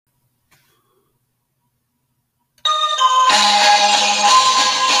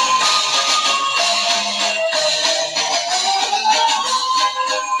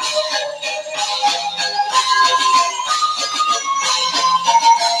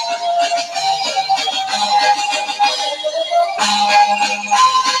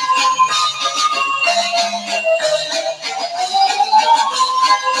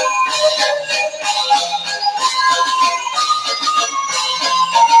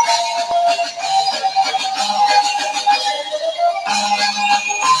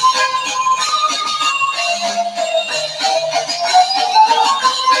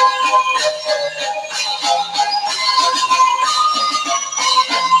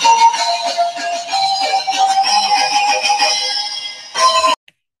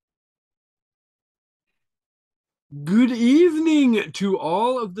to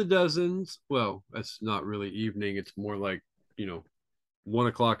all of the dozens. Well, that's not really evening. It's more like, 1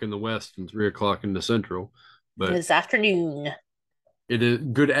 o'clock in the West and 3 o'clock in the Central. But This afternoon. it is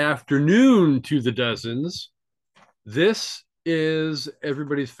good afternoon to the dozens. This is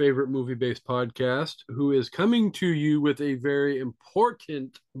everybody's favorite movie based podcast who is coming to you with a very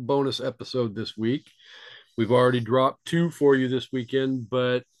important bonus episode this week. We've already dropped two for you this weekend,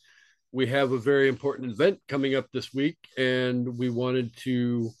 but we have a very important event coming up this week, and we wanted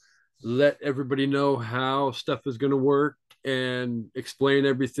to let everybody know how stuff is going to work and explain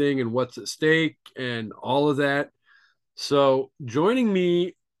everything and what's at stake and all of that. So, joining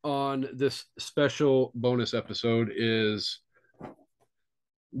me on this special bonus episode is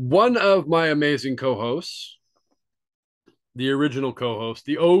one of my amazing co hosts, the original co host,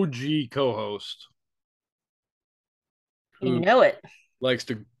 the OG co host, You who know it. likes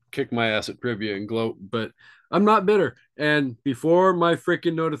to kick my ass at trivia and gloat, but I'm not bitter. And before my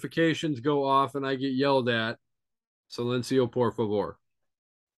freaking notifications go off and I get yelled at, silencio por favor.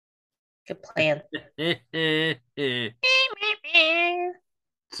 Good plan.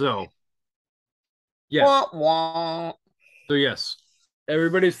 So, yes. Wah, wah. So, yes.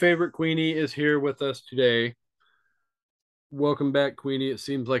 Everybody's favorite Queenie is here with us today. Welcome back, Queenie. It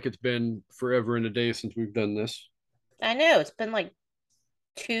seems like it's been forever and a day since we've done this. I know. It's been like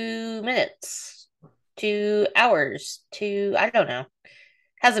 2 minutes, 2 hours, I don't know.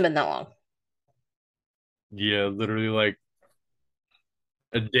 Hasn't been that long. Yeah, literally like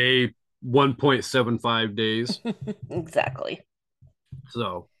a day, 1.75 days. Exactly.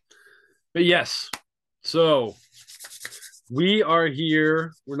 So, but yes. So, we are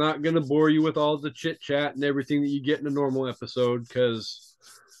here. We're not going to bore you with all the chit chat and everything that you get in a normal episode because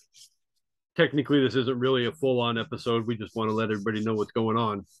technically this isn't really a full on episode. We just want to let everybody know what's going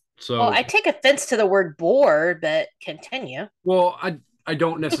on. Well, So, I take offense to the word bore, but continue. well, I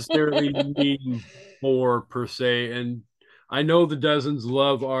don't necessarily mean bore per se, and I know the dozens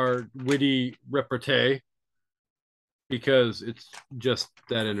love our witty repartee because it's just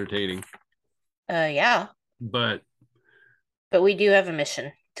that entertaining. Yeah, But but we do have a mission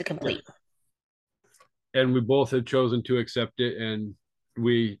to yeah, complete. and we both have chosen to accept it, and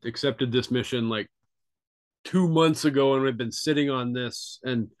we accepted this mission like 2 months ago, and we've been sitting on this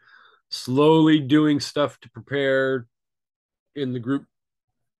and slowly doing stuff to prepare in the group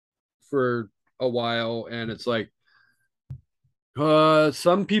for a while. And it's like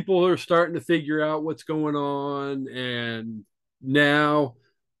some people are starting to figure out what's going on, and now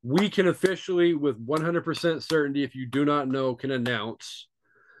we can officially, with 100% certainty, if you do not know, can announce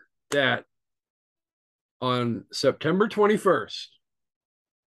that on September 21st,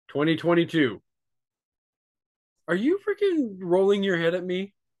 2022. Are you freaking rolling your head at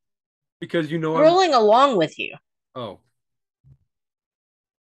me because you know I'm Rolling along with you oh,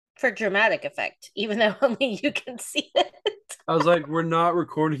 for dramatic effect, even though only you can see it. I was like, we're not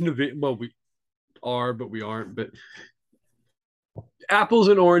recording the video. Well, we are, but we aren't. But apples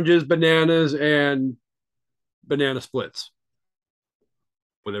and oranges, bananas and banana splits,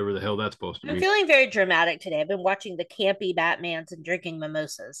 whatever the hell that's supposed to I'm mean. feeling very dramatic today. I've been watching the campy Batmans and drinking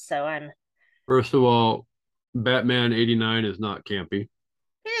mimosas, so I'm First of all, Batman '89 is not campy.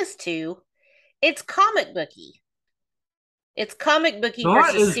 it is too. It's comic booky. It's comic booky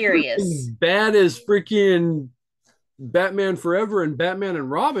Not versus as serious. freaking bad as freaking Batman Forever and Batman and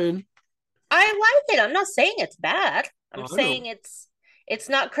Robin. I like it. I'm not saying it's bad. I'm Oh, I know. saying it's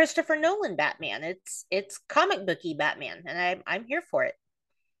not Christopher Nolan Batman. It's comic booky Batman, and I'm here for it.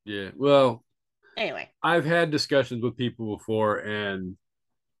 Yeah. Well, Anyway, I've had discussions with people before, and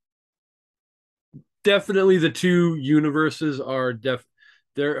definitely the two universes are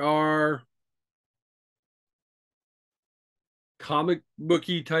there are comic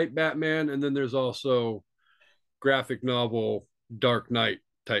booky type Batman, and then there's also graphic novel Dark Knight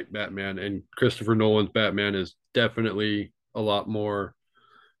type Batman. And Christopher Nolan's Batman is definitely a lot more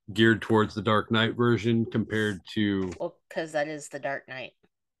geared towards the Dark Knight version compared to, well, because that is the Dark Knight.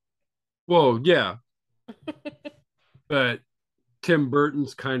 well, yeah, but Tim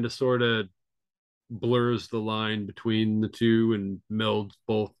Burton's kind of sort of blurs the line between the two and melds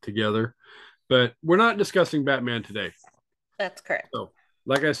both together. But we're not discussing Batman today. That's correct. So,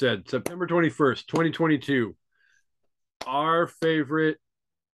 like I said, September 21st, 2022, our favorite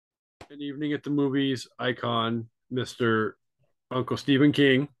An Evening at the Movies icon, Mr. Uncle Stephen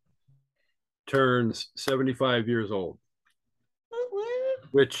King, turns 75 years old,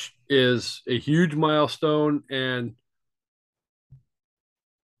 which is a huge milestone. And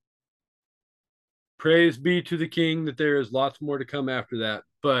praise be to the king that there is lots more to come after that.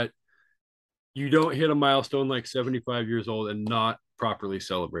 But You don't hit a milestone like 75 years old and not properly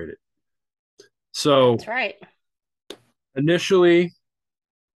celebrate it. So That's right. initially,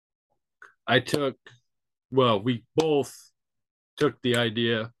 I took, well, we both took the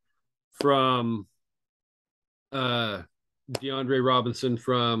idea from uh, DeAndre Robinson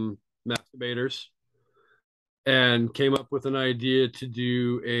from Masturbators and came up with an idea to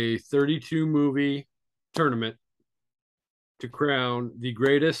do a 32 movie tournament to crown the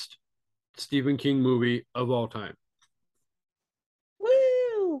greatest Stephen King movie of all time,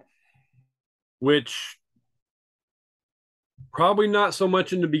 Woo! which probably not so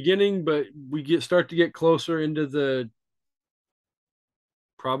much in the beginning, but we start to get closer into the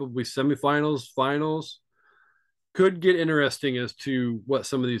probably semifinals, finals. Could get interesting as to what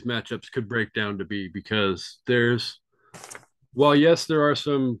some of these matchups could break down to be because while yes, there are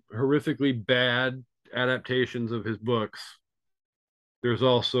some horrifically bad adaptations of his books, there's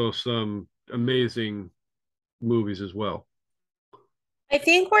also some amazing movies as well. I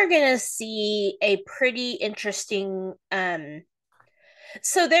think we're gonna see a pretty interesting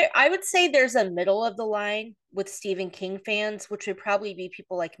so there I would say there's a middle of the line with Stephen King fans, which would probably be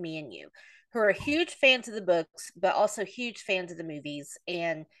people like me and you, who are huge fans of the books, but also huge fans of the movies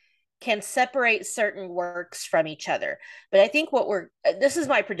and can separate certain works from each other. But I think what we're this is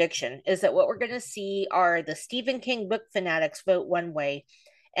my prediction is that what we're going to see are the Stephen King book fanatics vote one way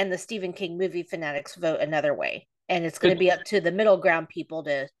and the Stephen King movie fanatics vote another way. And it's going to It, be up to the middle ground people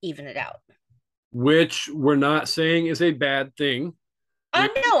to even it out. which we're not saying is a bad thing. We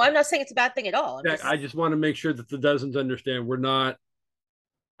No, I'm not saying it's a bad thing at all. I'm I just just want to make sure that the dozens understand we're not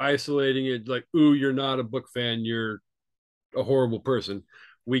isolating it like, ooh, you're not a book fan, you're a horrible person.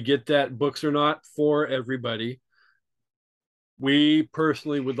 We get that books are not for everybody. We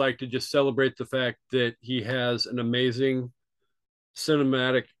personally would like to just celebrate the fact that he has an amazing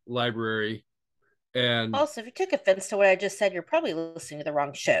cinematic library. And also, if you took offense to what I just said, you're probably listening to the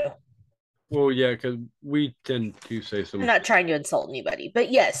wrong show. well, yeah, because we tend to say I'm some. not trying to insult anybody,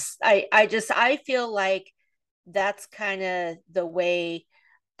 but yes, I feel like that's kind of the way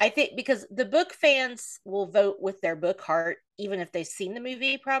I think because the book fans will vote with their book heart, even if they've seen the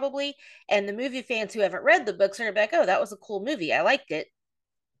movie, probably. And the movie fans who haven't read the books are like, oh, that was a cool movie. I liked it,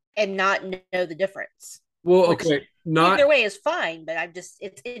 and not know the difference, Well, which okay, not either way is fine, but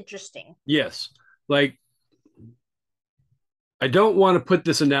it's interesting. yes. Like I don't want to put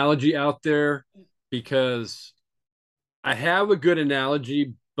this analogy out there because I have a good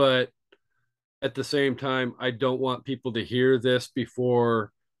analogy, but at the same time, I don't want people to hear this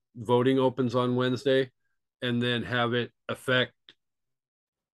before voting opens on Wednesday and then have it affect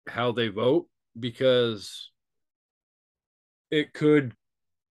how they vote because it could,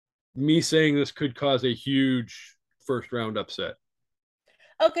 me saying this could cause a huge first round upset.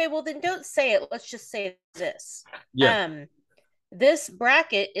 Okay, well then don't say it. Let's just say this. Yeah. Um, this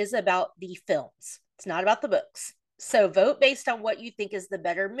bracket is about the films. It's not about the books. So vote based on what you think is the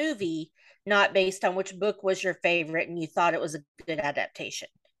better movie, not based on which book was your favorite and you thought it was a good adaptation.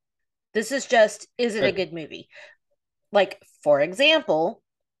 This is just, is it a good movie? Like, for example,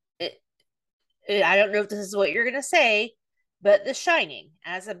 I don't know if this is what you're going to say, but The Shining,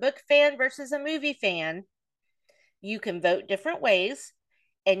 as a book fan versus a movie fan, you can vote different ways.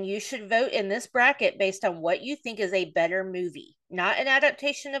 And you should vote in this bracket based on what you think is a better movie, not an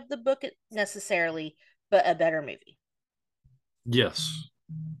adaptation of the book necessarily, but a better movie. Yes.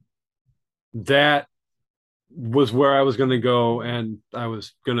 That was where I was going to go. And I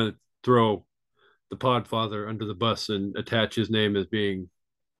was going to throw the Podfather under the bus and attach his name as being,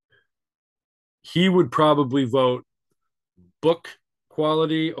 he would probably vote book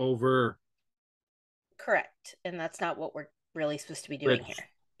quality over Correct. And that's not what we're really supposed to be doing which, here.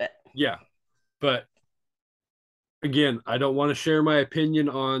 But yeah. But again, I don't want to share my opinion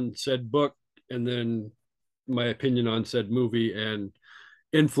on said book and then my opinion on said movie and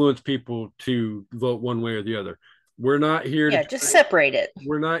influence people to vote one way or the other. We're not here to yeah, just separate it.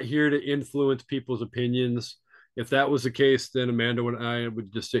 we're not here to influence people's opinions. If that was the case, then Amanda and I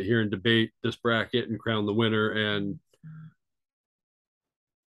would just sit here and debate this bracket and crown the winner. And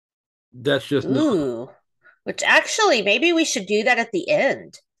that's just not. Ooh. Which actually maybe we should do that at the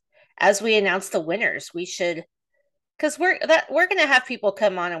end as we announce the winners. We should because we're gonna have people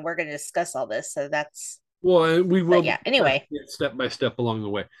come on and we're gonna discuss all this. So that's Well, we will but be yeah, anyway. step by step along the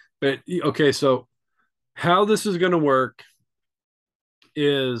way. But okay, so how this is going to work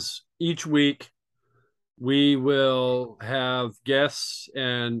is each week we will have guests,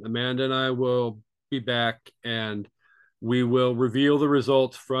 and Amanda and I will be back, and we will reveal the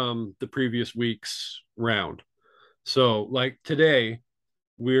results from the previous week's round. So, like today,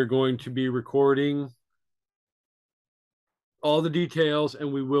 we're going to be recording all the details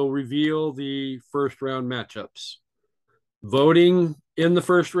and we will reveal the first round matchups. Voting in the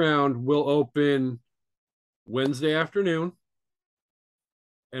first round will open Wednesday afternoon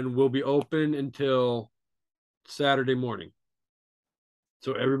and will be open until Saturday morning.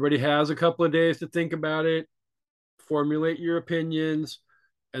 So everybody has a couple of days to think about it, formulate your opinions,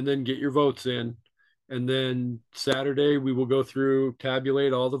 and then get your votes in. And then Saturday, we will go through,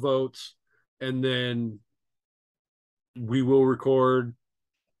 tabulate all the votes, and then we will record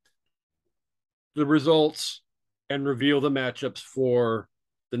the results and reveal the matchups for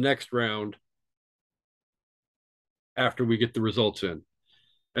the next round after we get the results in.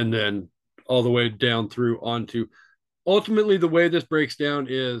 And then all the way down through onto ultimately the way this breaks down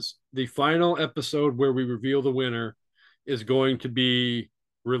is the final episode where we reveal the winner is going to be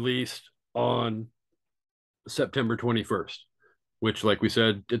released on September 21st, which, like we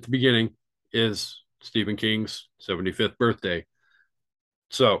said at the beginning, is Stephen King's 75th birthday.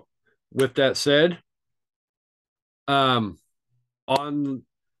 So, with that said, on the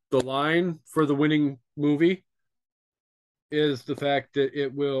line for the winning movie is the fact that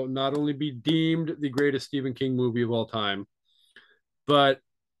it will not only be deemed the greatest Stephen King movie of all time, but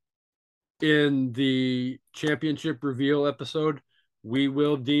in the championship reveal episode, we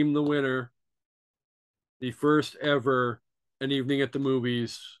will deem the winner the first ever An Evening at the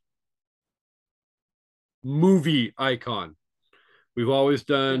Movies movie icon. We've always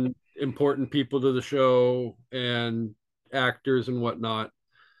done important people to the show and actors and whatnot.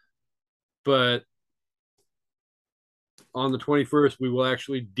 But on the 21st, we will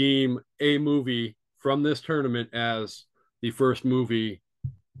actually deem a movie from this tournament as the first movie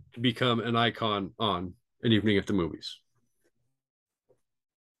to become an icon on An Evening at the Movies.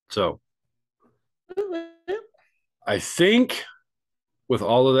 So I think with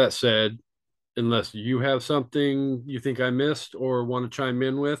all of that said, unless you have something you think I missed or want to chime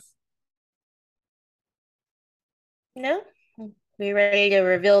in with. No? We ready to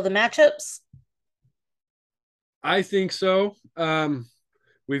reveal the matchups? I think so.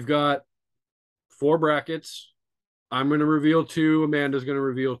 We've got 4 brackets. I'm going to reveal 2. Amanda's going to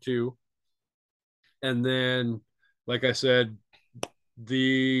reveal 2. And then, like I said,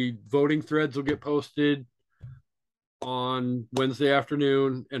 the voting threads will get posted on Wednesday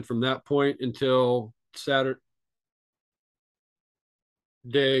afternoon. And from that point until Saturday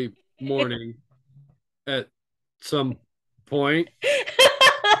morning at some point.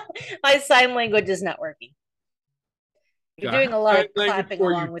 My sign language is not working. You're doing a lot of clapping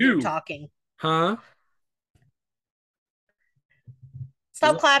along with your talking. Huh?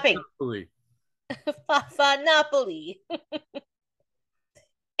 Stop clapping. Napoli.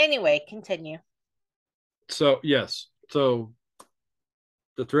 Anyway, continue. So, yes. So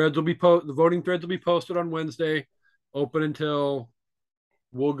the threads will be the voting threads will be posted on Wednesday, open until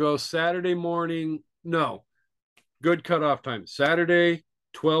we'll go Saturday morning. No, good cutoff time. Saturday,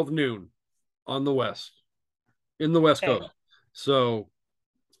 12 noon on the West, in the West Coast. So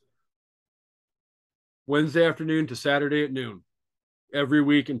Wednesday afternoon to Saturday at noon every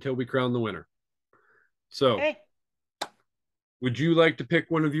week until we crown the winner. So would you like to pick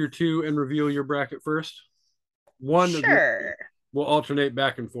one of your 2 and reveal your bracket first? One sure. We'll alternate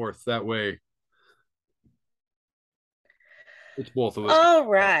back and forth. That way it's both of us. All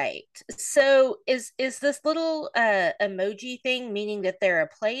right. So is this little emoji thing meaning that they're a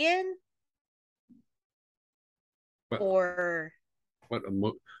play-in? Or what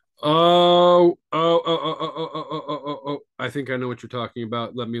oh. I think I know what you're talking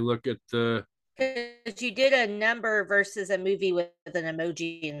about. Let me look at the because you did a number versus a movie with an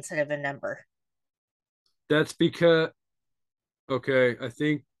emoji instead of a number. That's because okay, I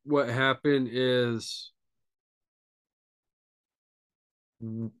think what happened is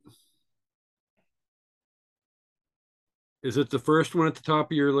it the first one at the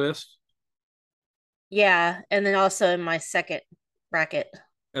top of your list? Yeah, and then also in my second bracket.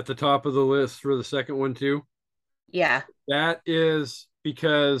 At the top of the list for the second one too? Yeah. That is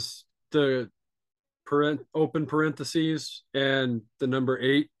because the open parentheses and the number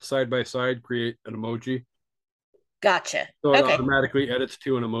 8 side by side create an emoji. Gotcha. So it automatically edits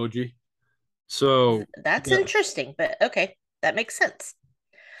to an emoji. So that's interesting, but okay, that makes sense.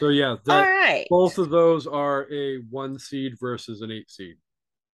 So yeah, all right. Both of those are a 1 seed versus an 8 seed.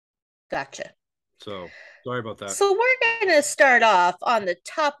 Gotcha. So sorry about that. So we're going to start off on the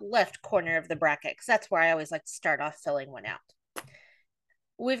top left corner of the bracket because that's where I always like to start off filling one out.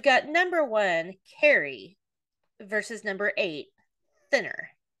 We've got number 1, Carrie, versus number 8, Thinner.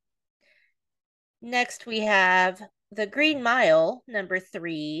 Next, we have The Green Mile, number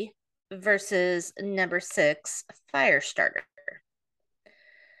 3, versus number 6, Firestarter.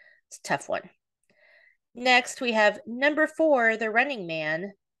 It's a tough one. Next, we have number 4, The Running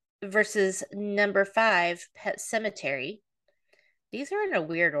Man, versus number 5, Pet Cemetery. These are in a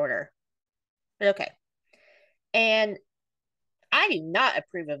weird order, but okay. And I do not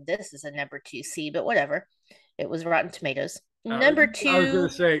approve of this as a number 2 seed, but whatever. It was Rotten Tomatoes. Number I was going two,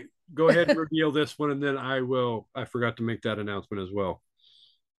 to say, go ahead and reveal this one, and then I will. I forgot to make that announcement as well.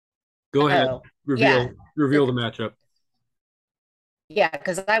 Go ahead, oh, yeah. reveal the matchup. Yeah,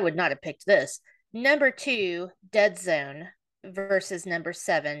 because I would not have picked this. Number 2, Dead Zone versus number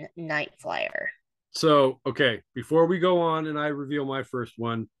 7, Night Flyer. So, okay, before we go on and I reveal my first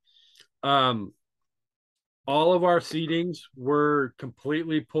one, all of our seedings were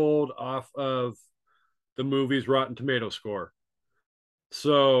completely pulled off of the movie's Rotten Tomato score.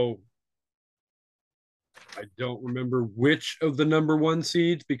 So I don't remember which of the number 1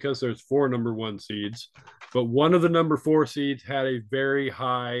 seeds because there's 4 number 1 seeds, but one of the number 4 seeds had a very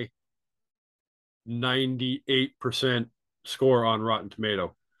high 98% score on Rotten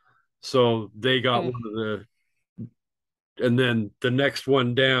Tomato. So they got one of the, and then the next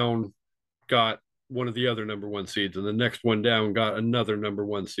one down got one of the other number 1 seeds, and the next one down got another number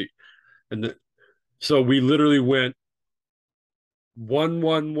 1 seed. So we literally went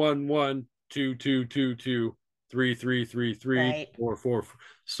 1-1-1-1, 2-2-2-2, 3-3-3-3, Right. 4-4.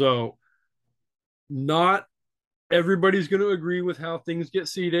 So not everybody's going to agree with how things get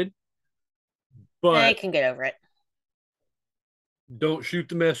seeded, I but can get over it. don't shoot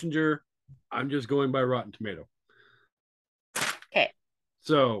the messenger. I'm just going by Rotten Tomato. Okay.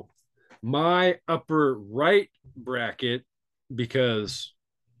 So my upper right bracket, because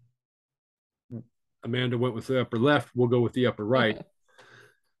Amanda went with the upper left, we'll go with the upper right.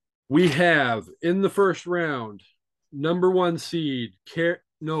 We have in the first round number 1 seed,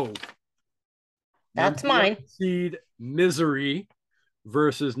 number That's 1 mine. seed Misery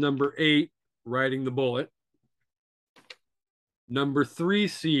versus number 8 Riding the Bullet. Number 3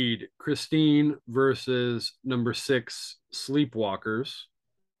 seed Christine versus number 6 Sleepwalkers.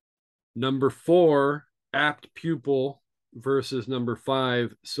 Number 4 Apt Pupil versus number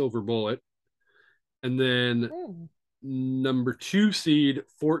 5 Silver Bullet. And then number 2 seed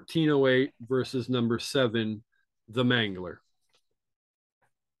 1408 versus number 7 The Mangler.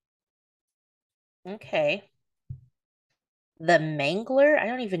 Okay. The Mangler? I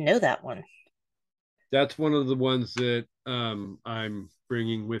don't even know that one. That's one of the ones that I'm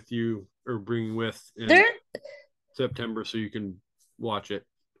bringing with you, or bringing with in There, September, so you can watch it.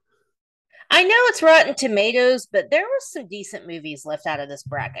 I know it's Rotten Tomatoes, but there were some decent movies left out of this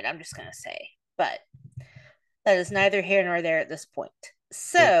bracket. I'm just gonna say, but that is neither here nor there at this point. There's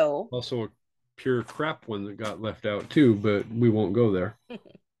So, also a pure crap one that got left out too, but we won't go there.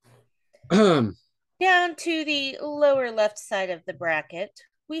 down to the lower left side of the bracket,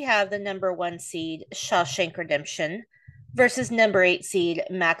 we have the number 1 seed Shawshank Redemption versus number 8 seed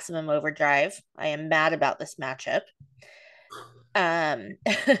Maximum Overdrive. I am mad about this matchup. I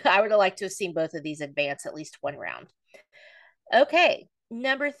would have liked to have seen both of these advance at least one round. Okay,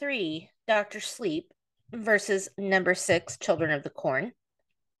 number 3, Doctor Sleep versus number 6, Children of the Corn.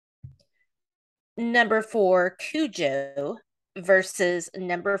 Number 4, Cujo versus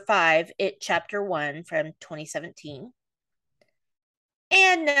number 5, It Chapter 1 from 2017.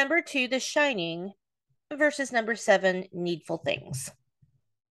 And number 2, The Shining versus number 7, Needful Things.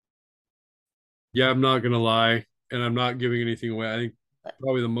 Yeah, I'm not gonna lie, and I'm not giving anything away. I think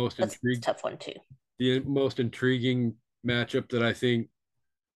probably the most intriguing, tough one too. The most intriguing matchup that I think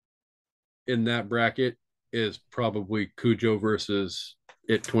in that bracket is probably Cujo versus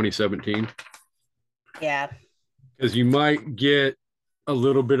It 2017. Yeah, because you might get a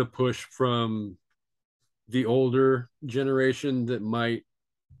little bit of push from the older generation that might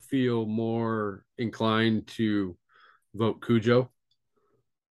feel more inclined to vote Cujo,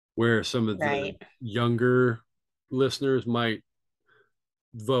 where some of the younger listeners might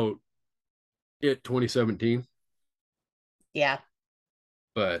vote It 2017. Yeah.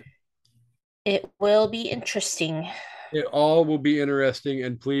 But it will be interesting. It all will be interesting,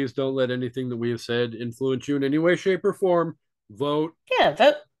 and please don't let anything that we have said influence you in any way, shape, or form. Vote. Yeah,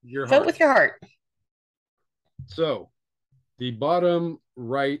 vote with your heart. So, the bottom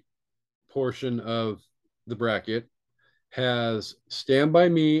right portion of the bracket has Stand By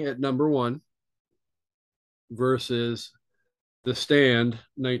Me at number 1 versus The Stand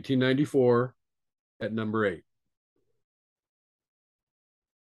 1994 at number 8.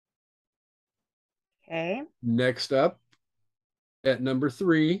 Okay. Next up at number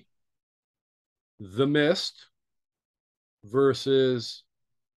 3, The Mist versus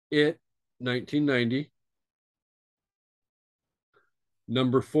It 1990.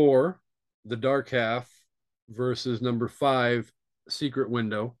 Number 4, The Dark Half versus number 5, Secret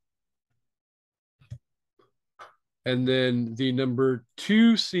Window. And then the number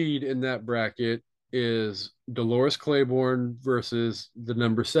 2 seed in that bracket is Dolores Claiborne versus the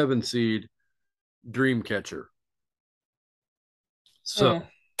number 7 seed, Dreamcatcher. So Mm.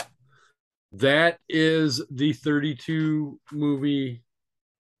 that is the 32 movie.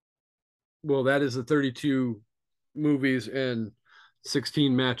 Well, that is the 32 movies and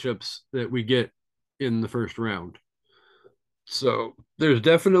 16 matchups that we get in the first round. So there's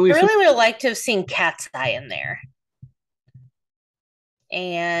definitely I some. really would have liked to have seen Cat's Eye in there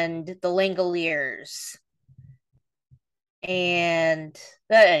and the Langoliers.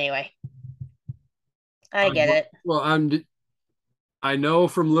 But anyway, I get it. Well, I know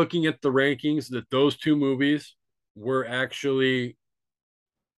from looking at the rankings that those two movies were actually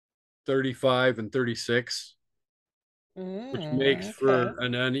 35 and 36, which makes Okay. for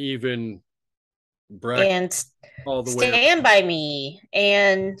an uneven bracket And all the way around. Stand By Me.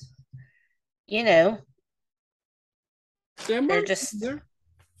 And, you know, Stand by they're Me just. there.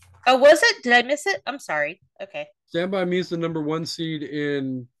 Oh, was it? Did I miss it? I'm sorry. Okay. Stand by Me is the number 1 seed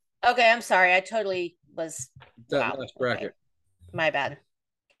in Okay. I'm sorry. I totally was. that Wow. last Okay. bracket. My bad.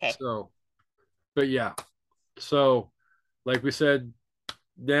 Okay. So, but yeah. So, like we said,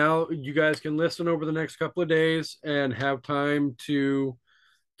 now you guys can listen over the next couple of days and have time to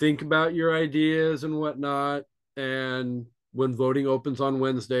think about your ideas and whatnot. And when voting opens on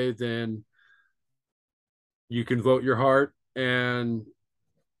Wednesday, then you can vote your heart, and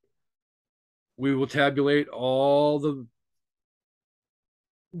we will tabulate all the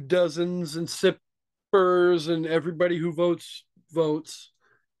dozens and sippers and everybody who votes.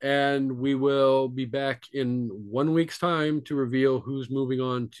 And we will be back in 1 week's time to reveal who's moving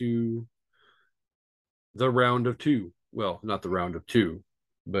on to the round of two. Well, not the round of two,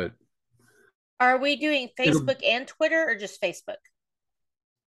 but Are we doing it'll Facebook and Twitter or just Facebook?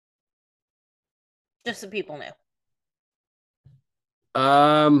 Just so people know.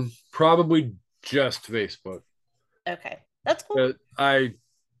 probably just Facebook. Okay. That's cool. But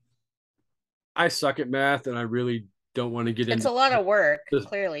I suck at math, and I really don't want to get It's into a lot of work. this.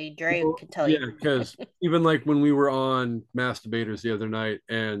 Clearly, Dre Well, could tell yeah, you. because even like when we were on Masturbators the other night,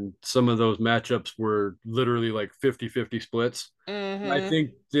 and some of those matchups were literally like 50-50 splits. I Mm-hmm.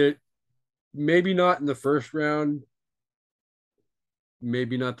 think that maybe not in the first round,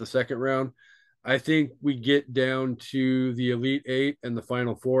 maybe not the second round. I think we get down to the Elite Eight and the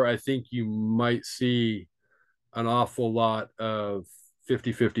Final Four. I think you might see an awful lot of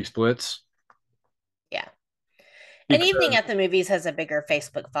 50-50 splits. Yeah. And Evening Because, at the Movies has a bigger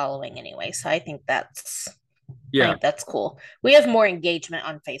Facebook following anyway, so I yeah, think that's cool. We have more engagement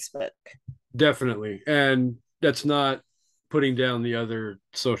on Facebook. definitely. And that's not putting down the other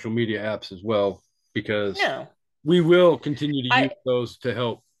social media apps as well, because No. we will continue to use I those to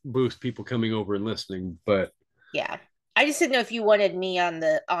help boost people coming over and listening. But Yeah. I just didn't know if you wanted me on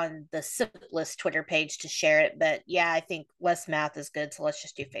the SIP list Twitter page to share it, but yeah, I think less math is good, so let's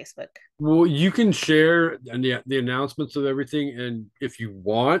just do Facebook. well, you can share the announcements of everything, and if you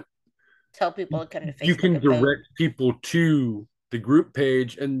want, Tell people to come to you Facebook can and vote. direct people to the group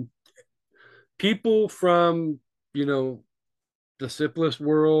page, and people from you know the Sipless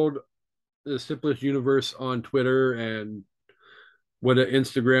world, the Sipless universe on Twitter and what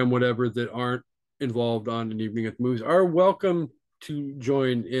Instagram, whatever, that aren't involved on an evening at the movies are welcome to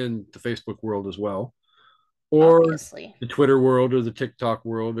join in the Facebook world as well, or Obviously. the Twitter world, or the TikTok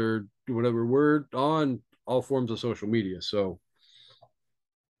world, or whatever. We're on all forms of social media, so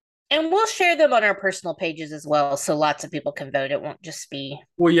And we'll share them on our personal pages as well, so lots of people can vote. It won't just be,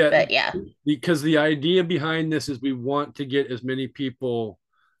 well, yeah, but yeah. because the idea behind this is we want to get as many people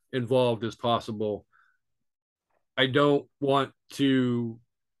involved as possible. I don't want to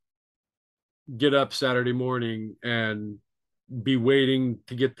get up Saturday morning and be waiting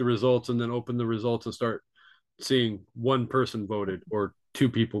to get the results and then open the results and start seeing one person voted or two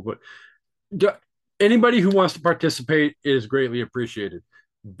people. But anybody who wants to participate is greatly appreciated.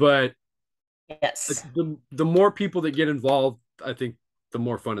 But Yes. the more people that get involved, I think the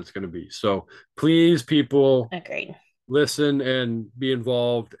more fun it's going to be. So please, people, Agreed. listen and be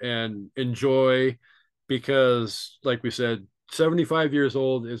involved and enjoy, because, like we said, 75 years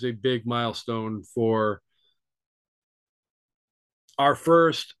old is a big milestone for our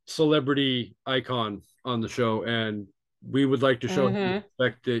first celebrity icon on the show, and we would like to show him the Mm-hmm.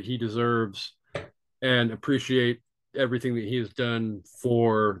 respect that he deserves and appreciate everything that he has done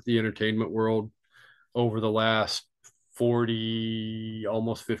for the entertainment world over the last 40,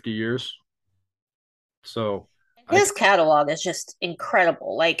 almost 50 years. So I His catalog is just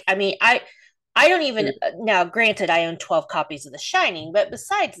incredible. Like, I mean, I don't even now. Granted, I own 12 copies of The Shining, but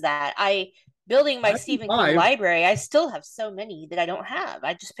besides that, I building my Stephen King five. library. I still have so many that I don't have.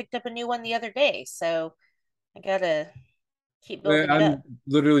 I just picked up a new one the other day, so I gotta keep building it up. I'm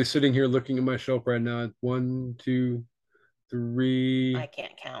literally sitting here looking at my shelf right now. One, two, I three.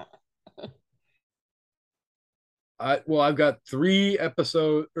 can't count. I've got three of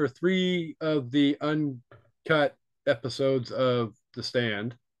the uncut episodes of The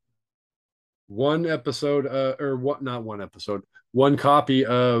Stand. One episode, or what? Not one episode. One copy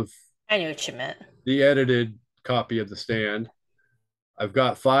of I knew what you meant. the edited copy of The Stand. I've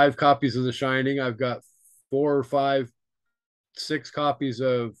got 5 copies of The Shining. I've got 4 or 5, 6 copies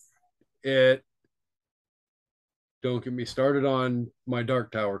of it. Don't get me started on my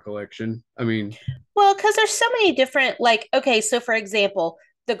Dark Tower collection. I mean, Well, because there's so many different, like, okay, so for example,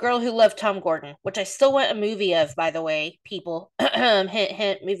 The Girl Who Loved Tom Gordon, which I still want a movie of, by the way, people. Hint,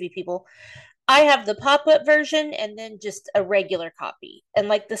 hint, movie people. I have the pop-up version and then just a regular copy. And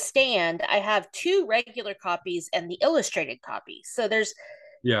like The Stand, I have 2 regular copies and the illustrated copy. So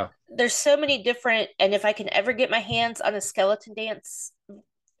yeah, there's so many different, and if I can ever get my hands on a skeleton dance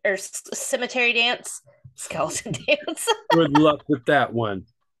or cemetery dance, skeleton dance. good luck with that one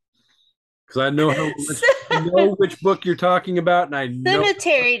because I know which book you're talking about, and I know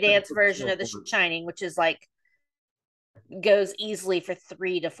Cemetery dance version of The Shining, which is like goes easily for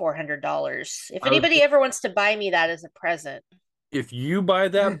 $300 to $400. If I was, anybody ever wants to buy me that as a present, if you buy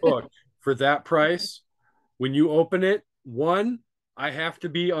that book for that price, when you open it, one, I have to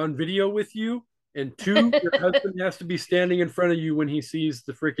be on video with you, and two, your husband has to be standing in front of you when he sees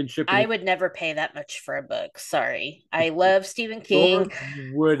the freaking I shipping. would never pay that much for a book. Sorry. I love Stephen George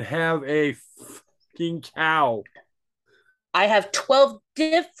King. would have a fucking cow. I have 12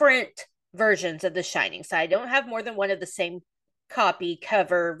 different versions of The Shining. So I don't have more than one of the same copy,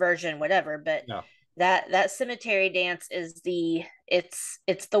 cover, version, whatever, but Yeah, that cemetery dance is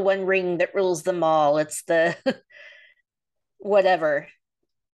it's the one ring that rules them all. It's the whatever.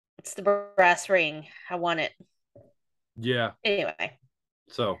 It's the brass ring. I want it. yeah. Anyway,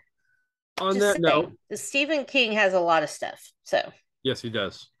 So on just that note, saying. The Stephen King has a lot of stuff. So yes, he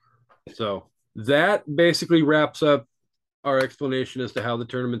does. So that basically wraps up our explanation as to how the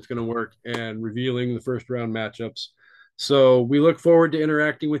tournament's going to work and revealing the first round matchups. So we look forward to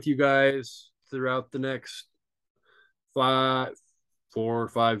interacting with you guys throughout the next 4 or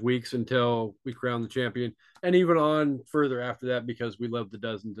 5 weeks until we crown the champion, and even on further after that because we love the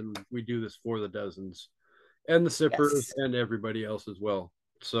dozens and we do this for the dozens and the sippers yes. and everybody else as well.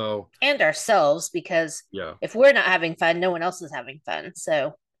 So And ourselves, because yeah, if we're not having fun, no one else is having fun.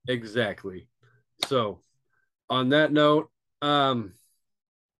 So exactly. So on that note, um,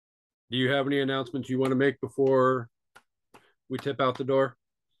 do you have any announcements you want to make before we tip out the door?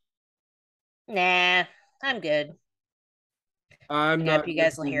 nah, I'm good. I'm Yep, not you going to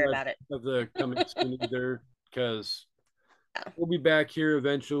guys will do hear much about it. of the coming soon either because Yeah. we'll be back here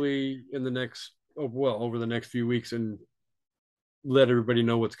eventually in the next, well, over the next few weeks and let everybody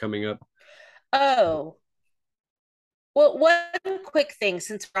know what's coming up. Oh, well, one quick thing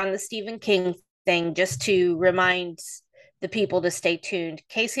since we're on the Stephen King thing, just to remind the people to stay tuned.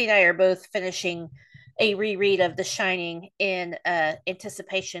 Casey and I are both finishing a reread of The Shining in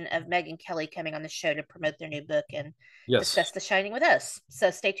anticipation of Megyn Kelly coming on the show to promote their new book and Yes, discuss The Shining with us.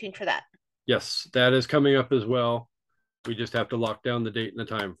 So stay tuned for that. yes, that is coming up as well. We just have to lock down the date and the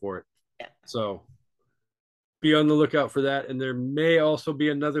time for it. Yeah. So be on the lookout for that. And there may also be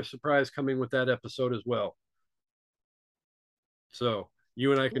another surprise coming with that episode as well. So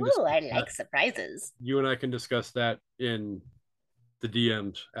you and I can Ooh, discuss I that. like surprises. You and I can discuss that in the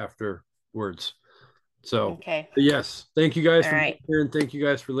DMs afterwards. So Okay. yes, thank you guys All for being right. here and thank you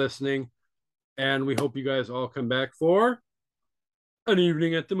guys for listening. And we hope you guys all come back for an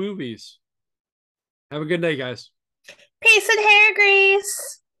evening at the movies. Have a good night, guys. Peace and hair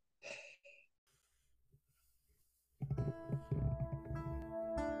grease.